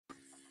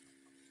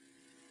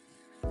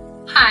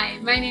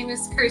my name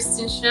is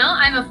Kirsten Schnell.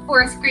 I'm a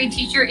 4th grade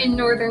teacher in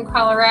Northern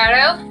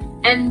Colorado,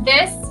 and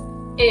this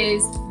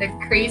is the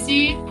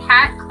Crazy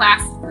Cat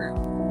Classroom.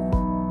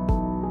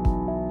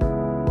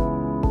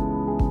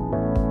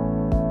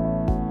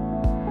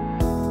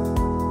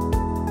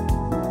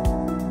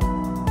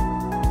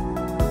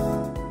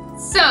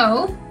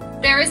 So,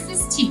 there is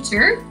this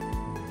teacher,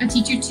 a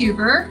teacher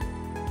tuber.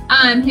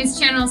 His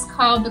channel is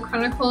called the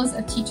Chronicles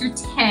of Teacher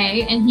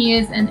Tay, and he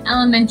is an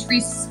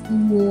elementary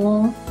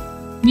school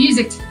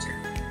music teacher.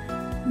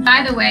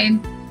 By the way,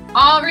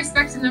 all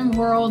respect in the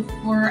world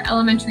for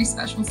elementary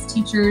specials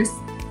teachers.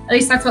 At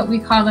least that's what we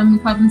call them. We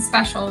call them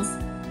specials.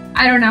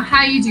 I don't know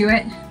how you do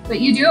it, but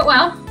you do it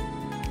well.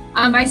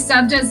 I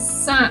subbed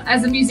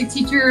as a music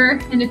teacher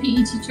and a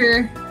PE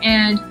teacher,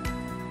 and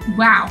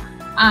wow,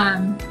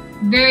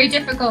 very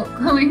difficult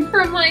going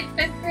from like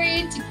 5th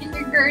grade to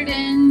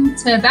kindergarten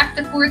to back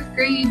to 4th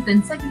grade,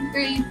 then 2nd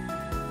grade.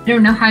 I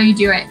don't know how you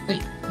do it,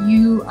 but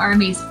you are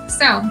amazing.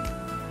 So,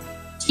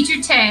 Teacher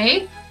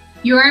Tay,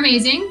 you are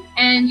amazing,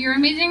 and you're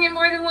amazing in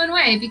more than one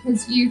way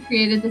because you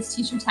created this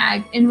teacher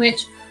tag in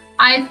which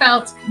I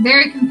felt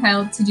very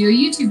compelled to do a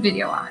YouTube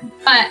video on.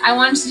 But I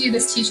wanted to do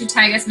this teacher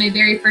tag as my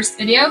very first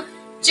video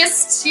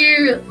just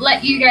to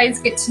let you guys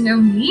get to know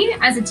me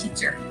as a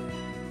teacher.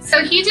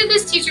 So he did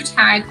this teacher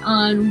tag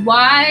on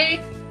why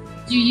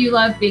do you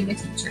love being a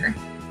teacher?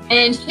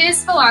 And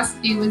his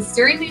philosophy was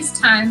during these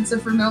times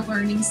of remote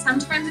learning,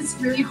 sometimes it's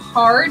really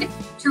hard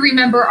to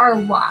remember our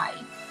why.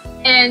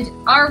 And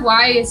our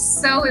why is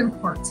so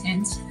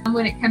important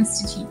when it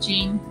comes to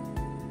teaching.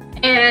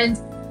 And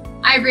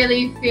I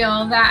really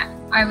feel that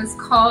I was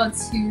called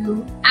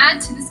to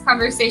add to this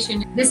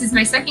conversation. This is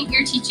my 2nd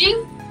year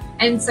teaching,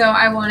 and so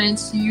I wanted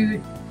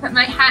to put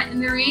my hat in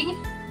the ring.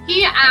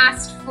 He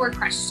asked 4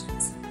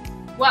 questions.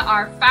 What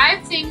are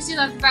 5 things you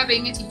love about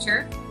being a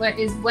teacher? What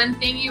is 1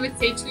 thing you would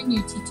say to a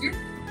new teacher?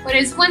 What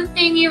is 1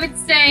 thing you would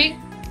say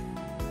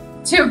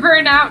to a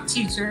burnout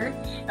teacher?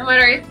 And what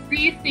are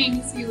 3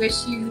 things you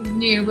wish you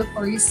knew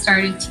before you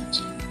started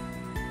teaching?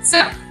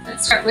 So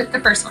let's start with the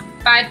first one.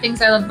 5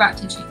 things I love about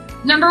teaching.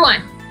 Number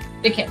 1,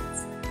 the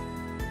kids.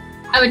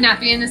 I would not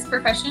be in this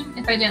profession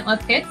if I didn't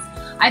love kids.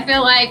 I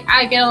feel like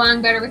I get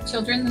along better with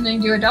children than I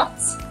do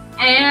adults.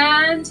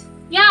 And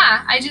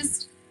yeah, I do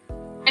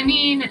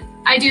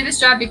this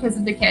job because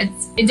of the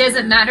kids. It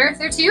doesn't matter if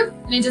they're 2,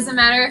 and it doesn't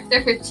matter if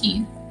they're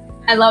 15.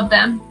 I love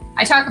them.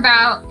 I talk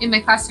about in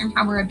my classroom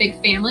how we're a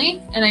big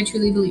family, and I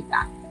truly believe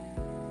that.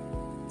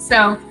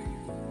 So,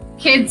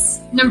 kids,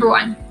 number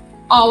 1,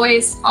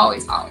 always,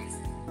 always, always.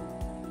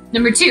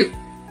 Number 2,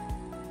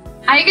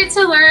 I get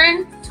to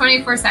learn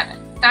 24/7.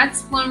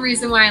 That's one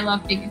reason why I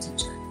love being a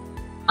teacher.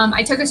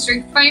 I took a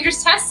Strength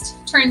Finders test.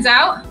 Turns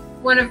out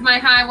one of my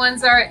high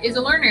ones is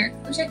a learner,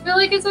 which I feel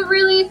like is a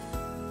really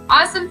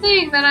awesome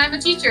thing that I'm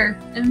a teacher.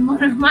 And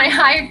one of my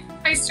high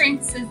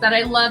strengths is that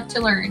I love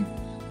to learn.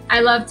 I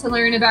love to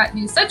learn about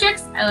new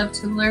subjects. I love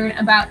to learn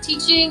about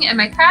teaching and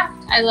my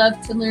craft. I love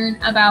to learn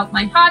about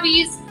my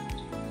hobbies.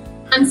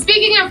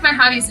 Speaking of my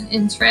hobbies and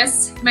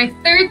interests, my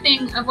 3rd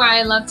thing of why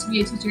I love to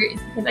be a teacher is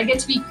because I get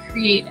to be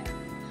creative.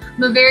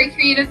 I'm a very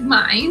creative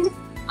mind.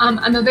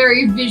 I'm a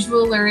very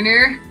visual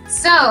learner.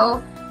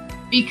 So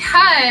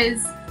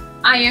because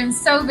I am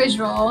so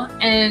visual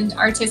and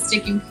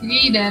artistic and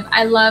creative,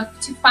 I love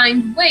to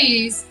find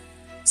ways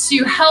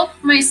to help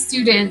my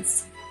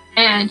students,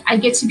 and I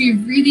get to be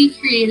really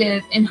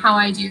creative in how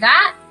I do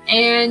that.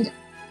 And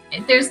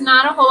there's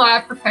not a whole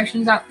lot of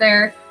professions out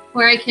there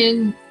where I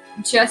can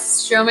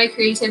just show my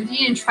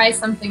creativity and try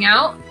something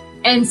out.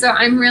 And so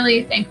I'm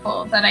really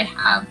thankful that I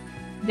have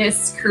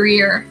this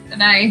career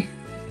that I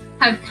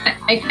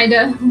kind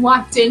of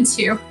walked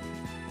into.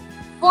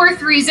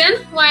 4th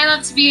reason why I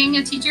love to being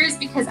a teacher is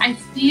because I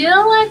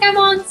feel like I'm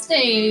on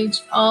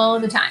stage all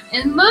the time.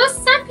 And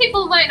some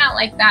people might not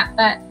like that,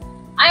 but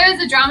I was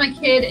a drama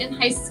kid in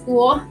high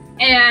school,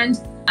 and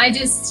I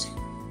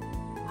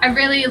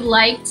really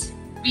liked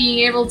being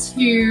able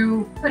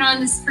to put on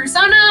this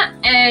persona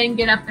and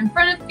get up in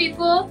front of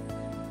people,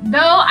 though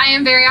I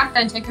am very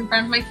authentic in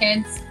front of my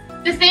kids.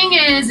 The thing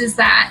is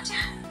that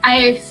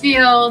I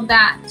feel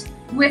that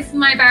with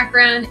my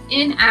background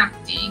in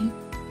acting,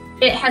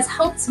 it has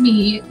helped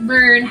me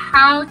learn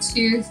how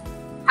to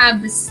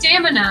have the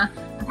stamina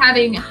of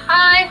having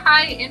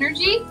high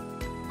energy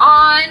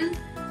on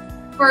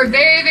for a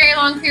very, very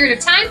long period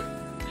of time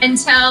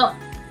until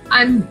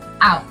I'm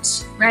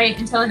out, right?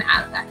 Until I'm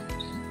out of that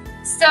energy.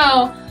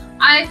 So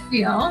I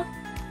feel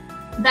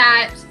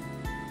that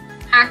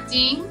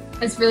acting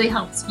has really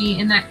helped me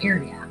in that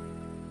area.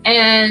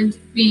 And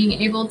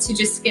being able to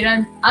just get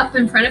up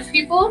in front of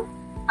people,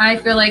 I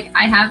feel like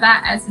I have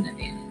that as an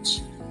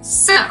advantage.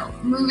 So,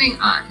 moving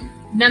on.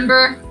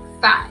 Number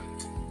 5.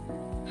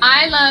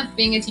 I love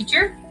being a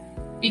teacher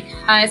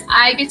because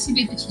I get to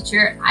be the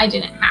teacher I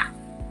didn't have.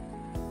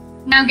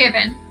 Now,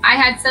 given, I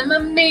had some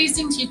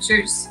amazing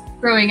teachers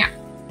growing up,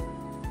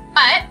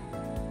 but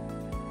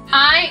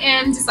I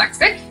am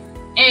dyslexic,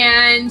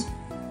 and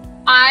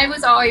I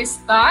was always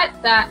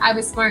thought that I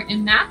was smart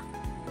in math,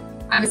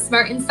 I was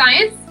smart in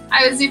science,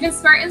 I was even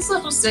smart in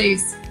social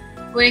studies.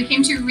 When it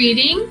came to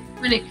reading,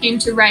 when it came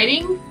to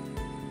writing,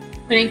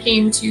 when it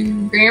came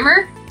to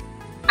grammar,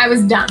 I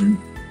was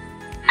dumb.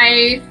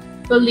 I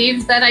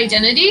believed that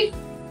identity,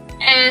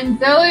 and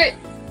though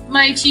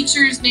my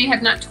teachers may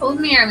have not told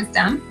me I was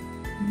dumb,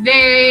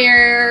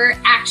 their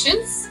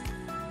actions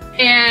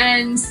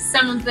and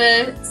some of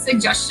the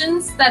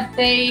suggestions that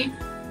they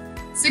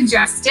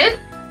suggested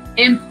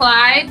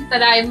implied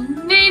that I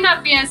may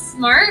not be as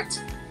smart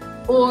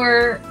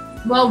or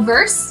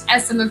well-versed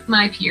as some of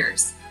my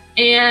peers.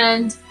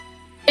 And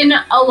in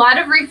a lot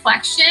of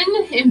reflection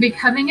in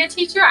becoming a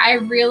teacher, I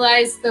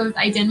realized those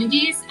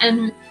identities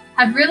and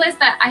have realized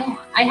that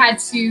I had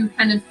to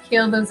kind of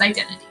kill those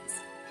identities.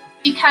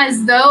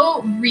 Because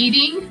though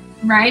reading,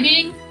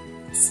 writing,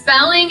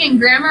 spelling, and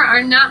grammar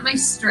are not my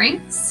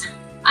strengths,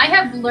 I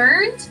have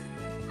learned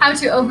how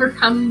to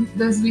overcome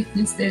those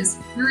weaknesses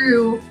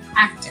through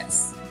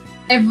practice.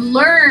 I've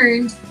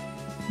learned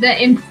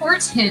the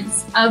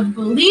importance of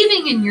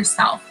believing in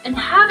yourself and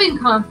having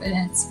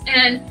confidence.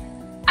 And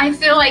I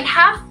feel like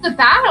half the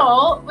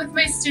battle with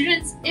my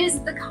students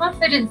is the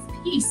confidence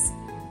piece.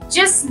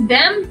 Just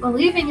them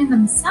believing in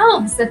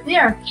themselves that they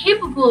are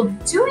capable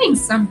of doing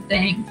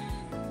something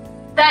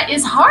that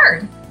is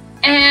hard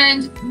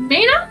and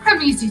may not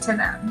come easy to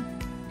them.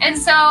 And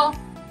so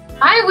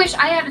I wish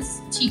I had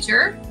a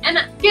teacher, and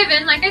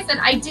given, like I said,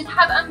 I did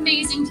have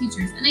amazing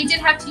teachers, and I did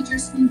have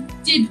teachers who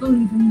did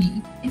believe in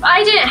me. If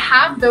I didn't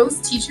have those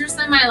teachers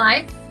in my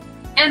life,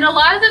 and a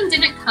lot of them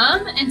didn't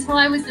come until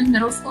I was in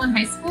middle school and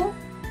high school,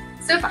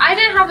 so if I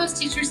didn't have those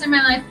teachers in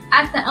my life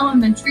at the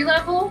elementary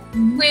level,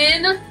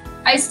 when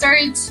I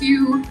started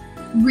to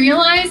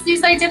realize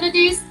these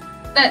identities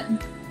that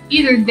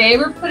either they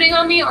were putting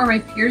on me or my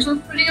peers were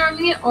putting on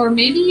me, or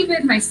maybe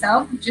even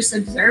myself just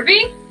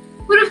observing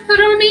would have put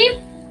on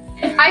me,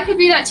 if I could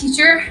be that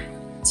teacher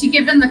to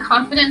give them the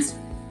confidence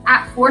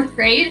at 4th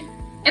grade,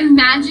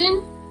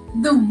 imagine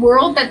the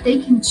world that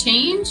they can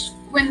change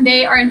when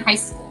they are in high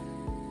school.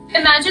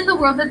 Imagine the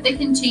world that they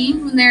can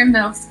change when they're in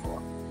middle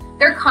school.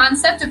 Their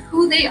concept of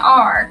who they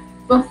are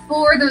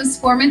before those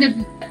formative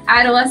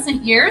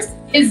adolescent years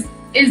is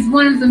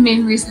one of the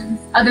main reasons,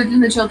 other than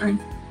the children,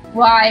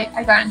 why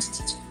I got into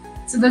teaching.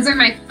 So those are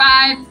my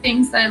 5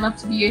 things that I love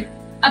to be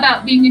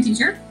about being a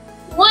teacher.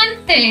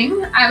 One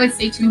thing I would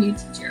say to a new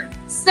teacher.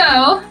 So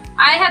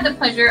I had the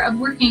pleasure of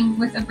working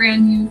with a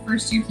brand new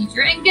first-year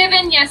teacher, and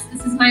given, yes,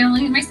 this is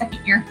only my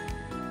 2nd year,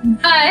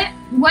 but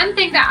one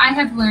thing that I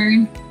have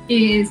learned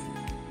is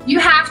you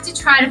have to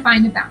try to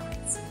find a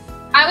balance.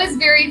 I was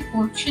very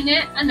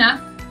fortunate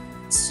enough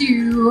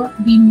to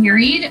be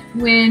married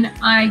when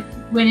I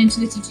went into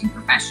the teaching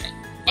profession,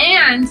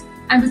 and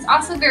I was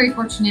also very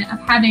fortunate of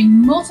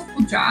having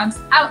multiple jobs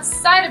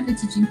outside of the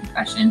teaching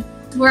profession,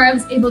 where I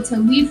was able to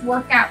leave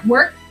work at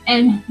work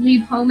and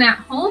leave home at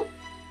home,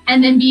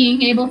 and then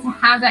being able to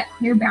have that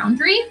clear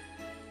boundary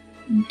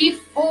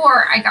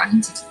before I got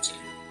into teaching.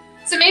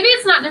 So maybe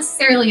it's not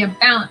necessarily a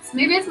balance,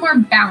 maybe it's more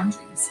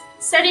boundaries,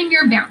 setting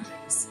your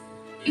boundaries,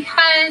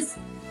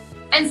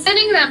 and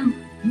setting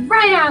them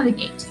right out of the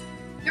gate.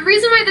 The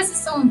reason why this is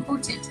so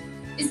important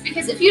is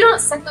because if you don't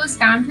set those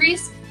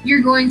boundaries,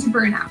 you're going to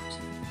burn out.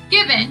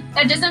 Given,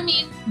 that doesn't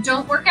mean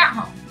don't work at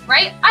home,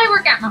 right? I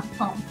work at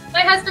home.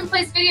 My husband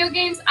plays video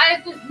games, I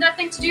have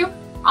nothing to do,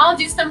 I'll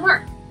do some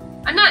work.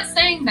 I'm not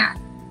saying that.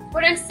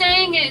 What I'm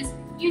saying is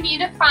you need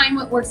to find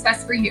what works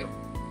best for you.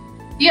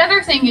 The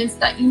other thing is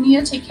that you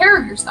need to take care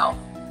of yourself,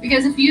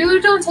 because if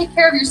you don't take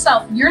care of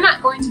yourself, you're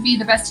not going to be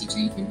the best teacher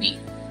you can be.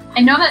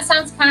 I know that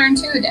sounds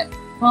counterintuitive.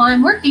 Well,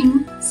 I'm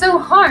working so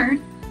hard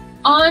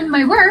on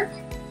my work,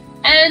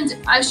 and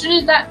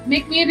shouldn't that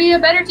make me be a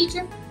better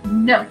teacher?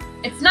 No,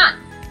 it's not,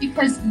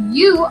 because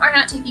you are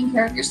not taking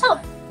care of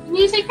yourself. You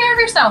need to take care of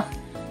yourself.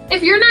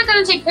 If you're not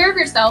going to take care of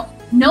yourself,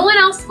 no one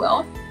else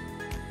will,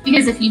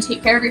 because if you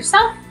take care of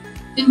yourself,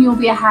 then you'll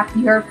be a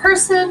happier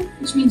person,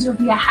 which means you'll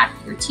be a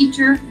happier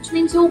teacher, which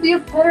means you'll be a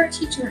better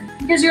teacher,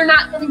 because you're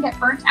not going to get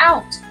burnt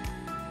out.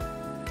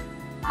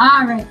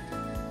 All right,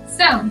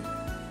 so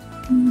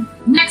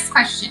next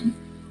question.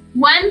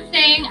 One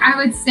thing I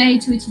would say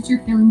to a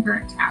teacher feeling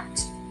burnt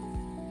out,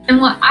 and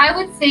what I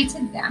would say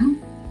to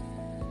them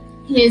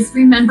is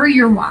remember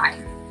your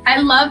why.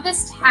 I love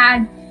this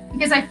tag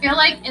because I feel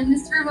like in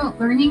this remote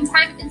learning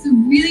time, it's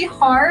really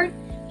hard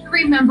to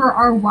remember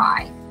our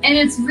why. And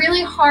it's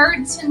really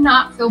hard to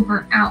not feel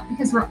burnt out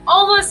because we're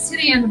almost to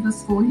the end of the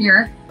school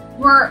year.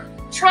 We're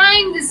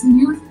trying this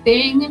new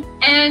thing,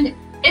 and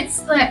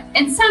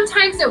and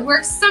sometimes it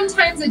works,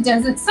 sometimes it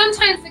doesn't,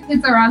 sometimes the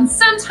kids are on,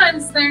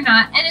 sometimes they're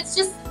not. And it's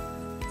just,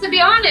 to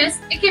be honest,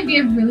 it can be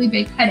a really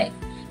big headache.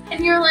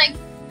 And you're like,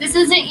 this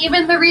isn't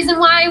even the reason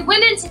why I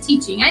went into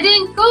teaching. I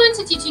didn't go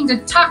into teaching to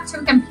talk to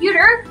a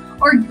computer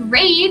or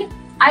grade.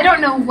 I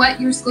don't know what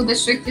your school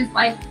district is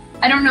like.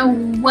 I don't know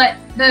what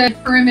the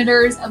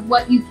perimeters of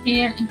what you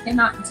can and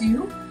cannot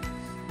do,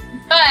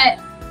 but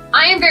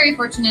I am very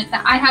fortunate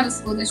that I have a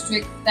school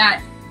district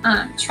that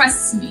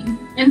trusts me.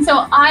 And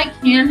so I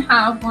can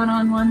have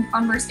one-on-one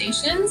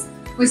conversations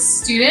with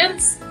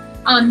students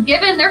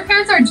given. Their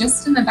parents are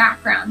just in the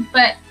background,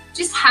 but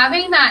just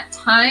having that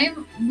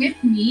time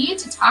with me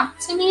to talk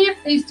to me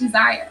if they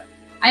desire.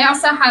 I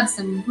also have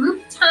some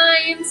group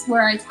times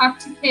where I talk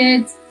to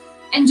kids,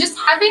 and just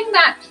having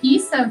that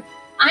piece of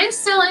I'm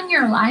still in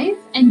your life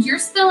and you're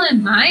still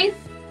in mine,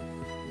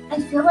 I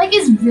feel like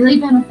is really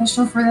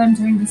beneficial for them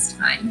during this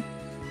time.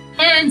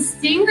 And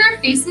seeing their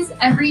faces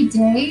every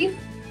day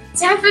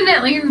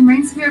definitely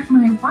reminds me of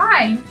my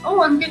why.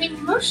 Oh, I'm getting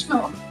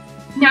emotional.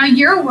 Now,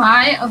 your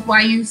why of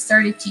why you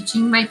started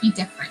teaching might be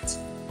different.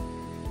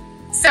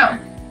 So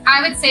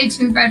I would say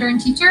to a veteran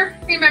teacher,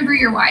 remember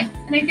your why.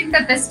 And I think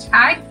that this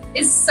tag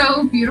is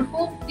so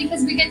beautiful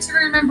because we get to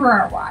remember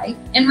our why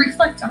and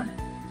reflect on it.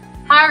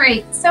 All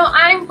right, so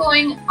I'm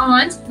going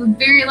on to the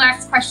very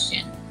last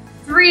question.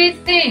 3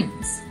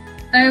 things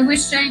I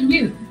wish I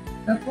knew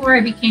before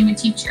I became a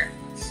teacher.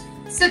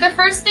 So the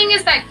first thing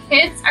is that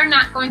kids are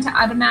not going to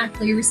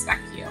automatically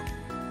respect you.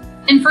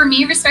 And for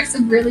me, respect's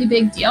a really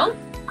big deal.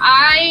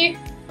 I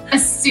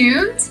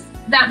assumed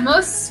that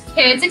most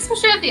kids,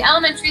 especially at the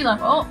elementary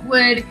level,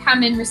 would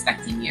come in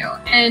respecting you.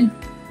 And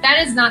that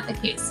is not the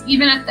case,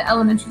 even at the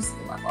elementary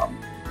school level.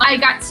 I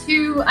got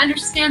to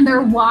understand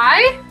their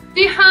why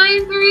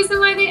behind the reason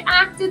why they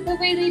acted the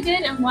way they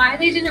did and why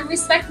they didn't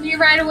respect me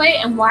right away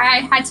and why I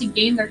had to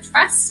gain their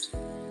trust.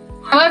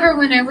 However,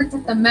 when I worked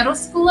at the middle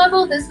school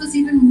level, this was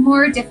even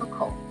more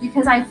difficult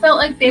because I felt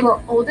like they were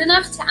old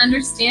enough to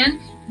understand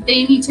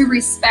they need to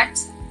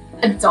respect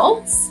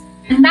adults,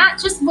 and that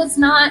just was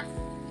not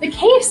the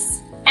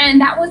case.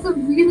 And that was a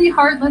really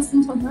hard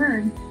lesson to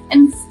learn,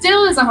 and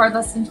still is a hard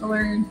lesson to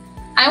learn.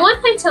 I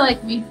want them to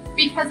like me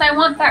because I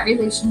want that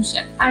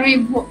relationship.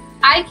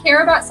 I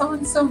care about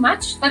someone so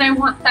much that I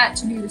want that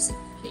to be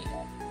reciprocated.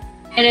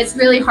 And it's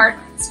really hard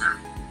when it's not.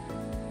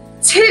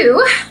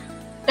 2,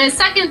 the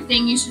second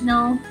thing you should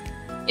know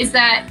is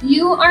that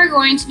you are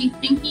going to be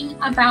thinking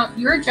about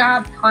your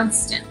job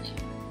constantly.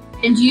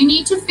 And you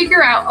need to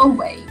figure out a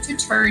way to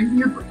turn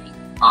your brain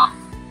off.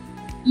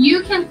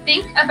 You can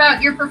think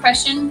about your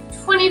profession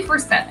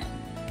 24/7.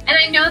 And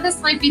I know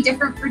this might be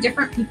different for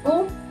different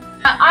people,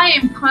 but I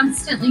am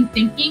constantly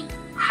thinking,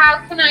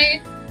 how can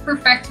I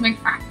perfect my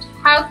craft?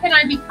 How can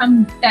I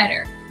become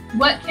better?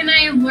 What can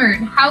I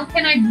learn? How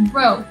can I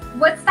grow?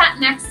 What's that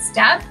next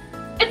step?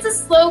 It's a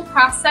slow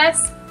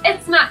process.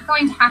 It's not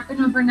going to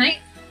happen overnight.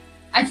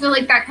 I feel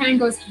like that kind of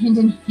goes hand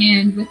in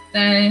hand with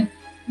the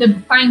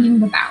finding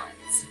the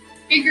balance,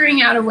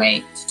 figuring out a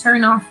way to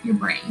turn off your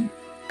brain.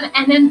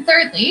 And then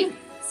thirdly,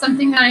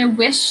 something that I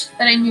wish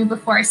that I knew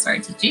before I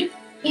started teaching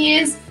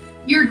is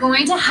you're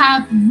going to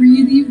have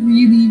really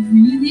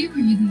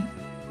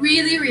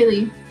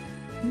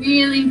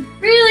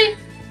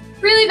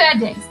bad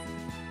days.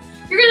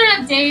 You're gonna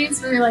have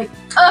days where you're like,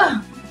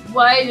 oh,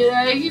 why did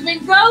I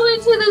even go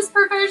into this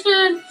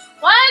profession?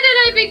 Why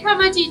did I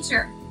become a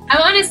teacher? I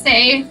want to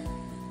say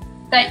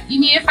that you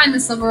need to find the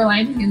silver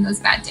lining in those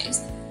bad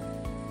days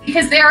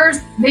because they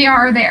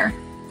are there.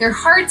 They're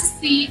hard to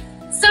see.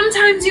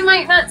 Sometimes you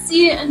might not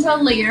see it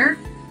until later,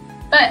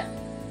 but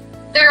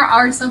there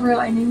are silver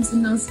linings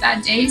in those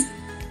bad days.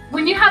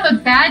 When you have a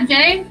bad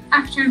day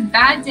after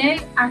bad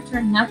day after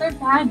another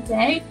bad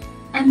day,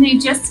 and they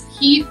just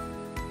keep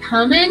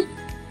coming,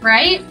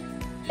 right?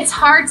 It's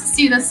hard to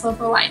see the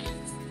silver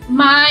linings.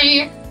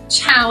 My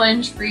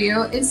challenge for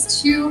you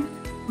is to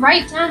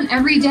write down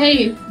every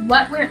day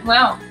what went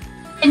well.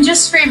 And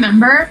just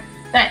remember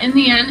that in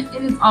the end,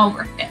 it is all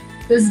worth it.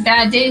 Those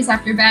bad days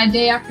after bad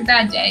day after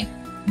bad day,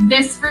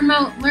 this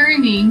remote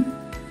learning,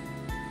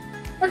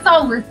 it's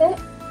all worth it.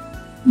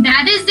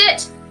 That is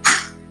it.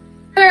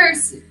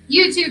 First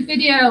YouTube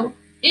video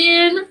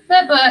in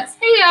the books.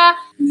 Hey y'all,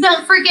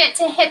 don't forget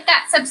to hit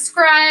that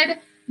subscribe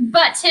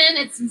button.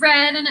 It's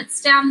red and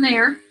it's down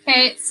there.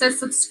 Okay, it says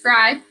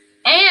subscribe.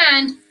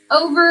 And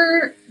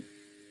over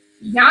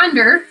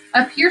yonder,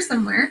 up here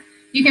somewhere,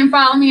 you can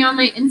follow me on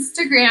my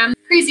Instagram,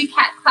 Crazy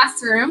Cat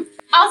Classroom.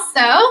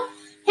 Also,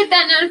 hit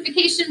that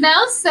notification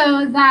bell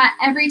so that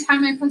every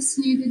time I post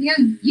a new video,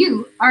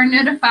 you are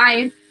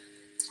notified.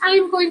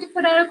 I'm going to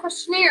put out a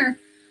questionnaire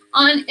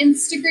on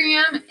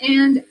Instagram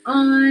and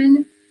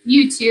on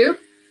YouTube.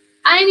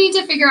 I need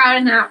to figure out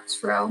an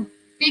outro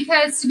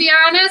because, to be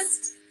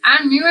honest,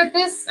 I'm new at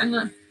this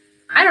and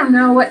I don't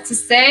know what to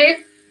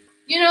say.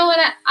 You know what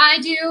I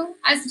do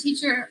as a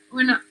teacher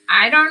when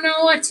I don't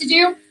know what to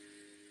do?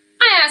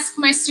 I ask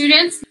my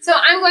students. So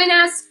I'm going to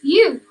ask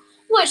you,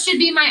 what should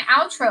be my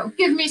outro?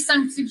 Give me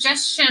some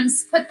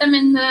suggestions. Put them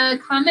in the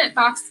comment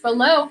box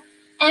below.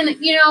 And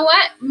you know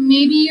what?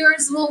 Maybe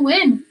yours will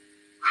win.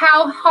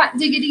 How hot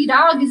diggity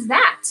dog is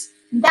that?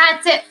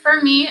 That's it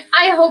for me.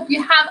 I hope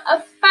you have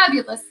a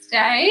fabulous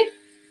day.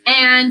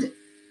 And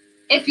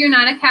if you're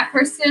not a cat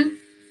person,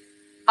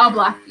 I'll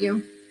block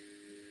you.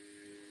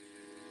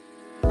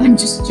 I'm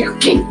just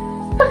joking.